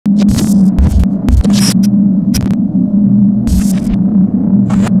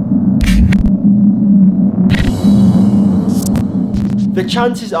The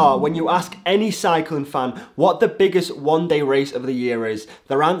chances are, when you ask any cycling fan what the biggest one-day race of the year is,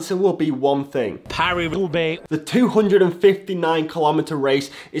 their answer will be one thing: Paris-Roubaix. The 259-kilometre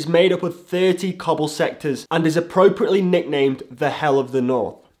race is made up of 30 cobble sectors and is appropriately nicknamed the Hell of the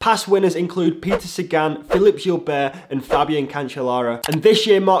North. Past winners include Peter Sagan, Philippe Gilbert and Fabien Cancellara. And this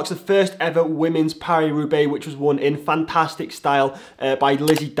year marks the first ever women's Paris-Roubaix, which was won in fantastic style by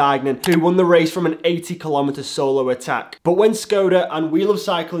Lizzie Deignan, who won the race from an 80-kilometre solo attack. But when Skoda and We Love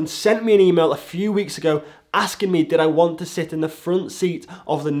Cycling sent me an email a few weeks ago asking me did I want to sit in the front seat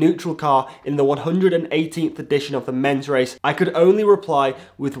of the neutral car in the 118th edition of the men's race, I could only reply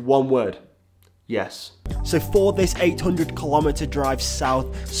with one word: yes. So for this 800-kilometre drive south,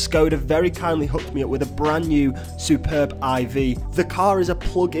 Skoda very kindly hooked me up with a brand new superb IV. The car is a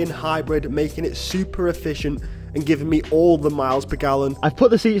plug-in hybrid, making it super efficient and giving me all the miles per gallon. I've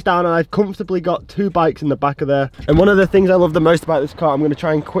put the seats down and I've comfortably got two bikes in the back of there. And one of the things I love the most about this car, I'm going to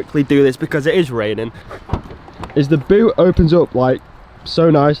try and quickly do this because it is raining, is the boot opens up like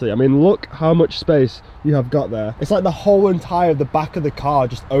so nicely. I mean, look how much space you have got there. It's like the whole entire the back of the car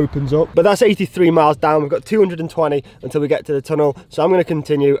just opens up. But that's 83 miles down. We've got 220 until we get to the tunnel. So I'm going to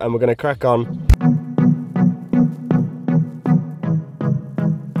continue and we're going to crack on.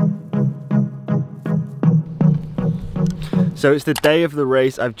 So it's the day of the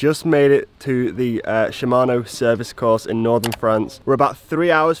race. I've just made it to the Shimano service course in northern France. We're about 3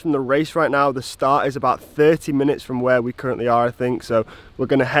 hours from the race right now. The start is about 30 minutes from where we currently are, I think. So we're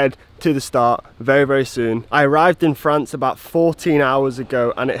gonna head to the start very, very soon. I arrived in France about 14 hours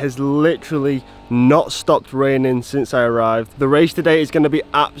ago and it has literally not stopped raining since I arrived. The race today is gonna be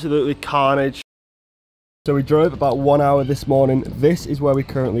absolutely carnage. So we drove about 1 hour this morning. This is where we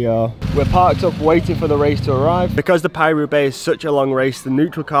currently are. We're parked up waiting for the race to arrive. Because the Paris-Roubaix is such a long race, the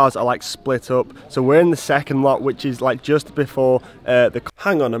neutral cars are like split up. So we're in the second lot, which is like just before the...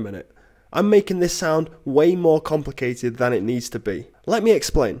 Hang on a minute. I'm making this sound way more complicated than it needs to be. Let me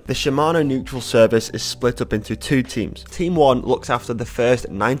explain. The Shimano neutral service is split up into two teams. Team 1 looks after the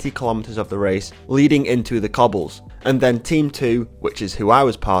first 90 kilometers of the race, leading into the cobbles. And then Team 2, which is who I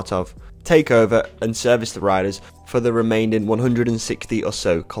was part of, take over and service the riders for the remaining 160 or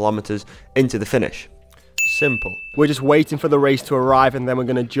so kilometers into the finish. Simple. We're just waiting for the race to arrive and then we're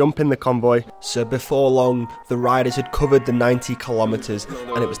going to jump in the convoy. So before long, the riders had covered the 90 kilometers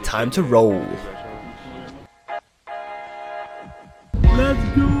and it was time to roll. Let's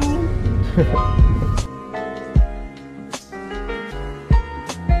go!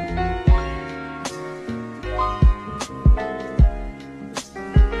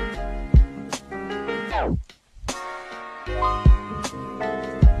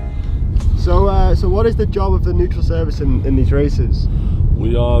 So what is the job of the neutral service in these races?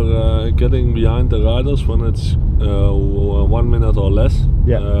 We are getting behind the riders when it's 1 minute or less.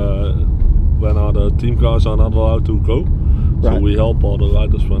 Yeah. When other team cars are not allowed to go. Right. So we help all the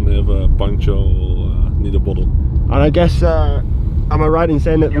riders when they have a puncture or need a bottle. And I guess, am I right in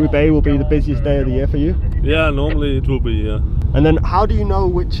saying that Roubaix will be the busiest day of the year for you? Yeah, normally it will be, yeah. And then how do you know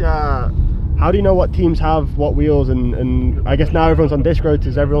which... how do you know what teams have what wheels and I guess now everyone's on disc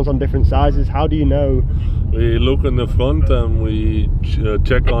rotors, everyone's on different sizes. How do you know? We look in the front and we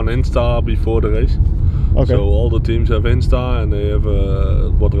check on Insta before the race. Okay. So all the teams have Insta and they have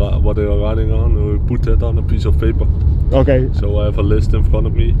what they are riding on, and we put that on a piece of paper. Okay. So I have a list in front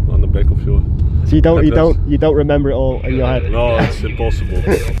of me on the back of your. So you don't remember it all in your head? No, it's impossible.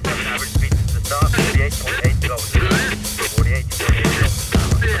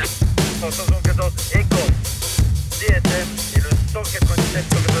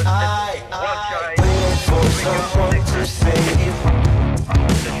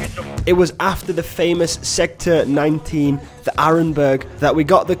 It was after the famous Sector 19, the Arenberg, that we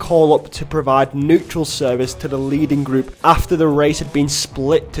got the call up to provide neutral service to the leading group after the race had been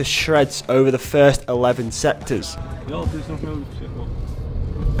split to shreds over the first 11 sectors.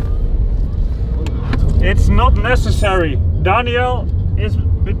 It's not necessary. Daniel is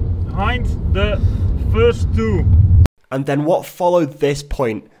behind the first two. And then what followed this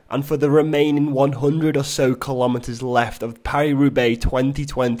point, and for the remaining 100 or so kilometers left of Paris-Roubaix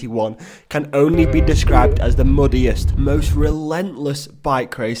 2021, can only be described as the muddiest, most relentless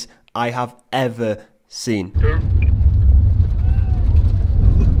bike race I have ever seen.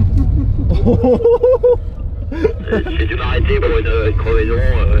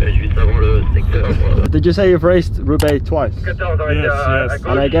 Did you say you've raced Roubaix twice? Yes.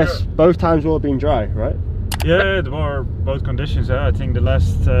 And I guess both times will have been dry, right? Yeah, there were both conditions. I think the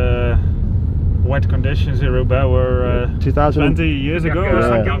last wet conditions in Roubaix were 20 years ago or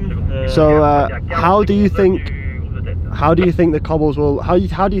something. So how do you think How do you think the cobbles will, how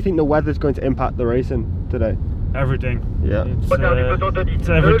do you think the weather's going to impact the racing today? Everything. Yeah. It's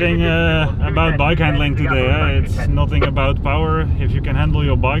everything about bike handling today. It's nothing about power. If you can handle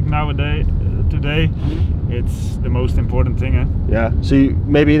your bike nowadays, today, it's the most important thing. Yeah. So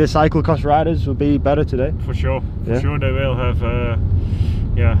maybe the cyclocross riders will be better today. For sure. For sure, they will have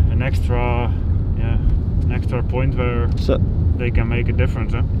an extra point where they can make a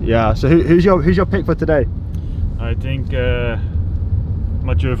difference. Yeah. So who's your pick for today? I think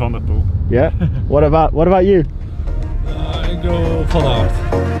Mathieu van der Poel. Yeah. What about you? I go Van Aert.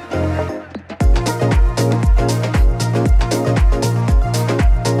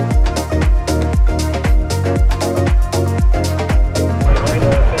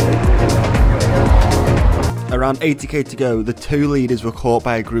 Around 80k to go, the two leaders were caught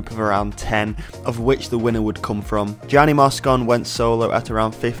by a group of around 10, of which the winner would come from. Gianni Moscon went solo at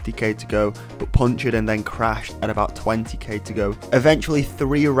around 50k to go, but punctured and then crashed at about 20k to go. Eventually,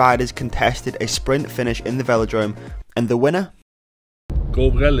 3 riders contested a sprint finish in the velodrome, and the winner?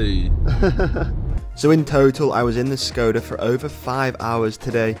 Cobrelli. So in total, I was in the Skoda for over 5 hours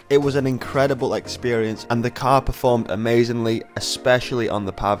today. It was an incredible experience and the car performed amazingly, especially on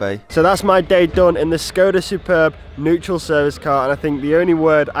the pavé. So that's my day done in the Skoda Superb neutral service car, and I think the only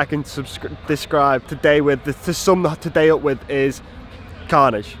word I can describe today with, to sum today up with, is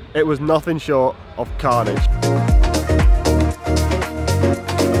carnage. It was nothing short of carnage.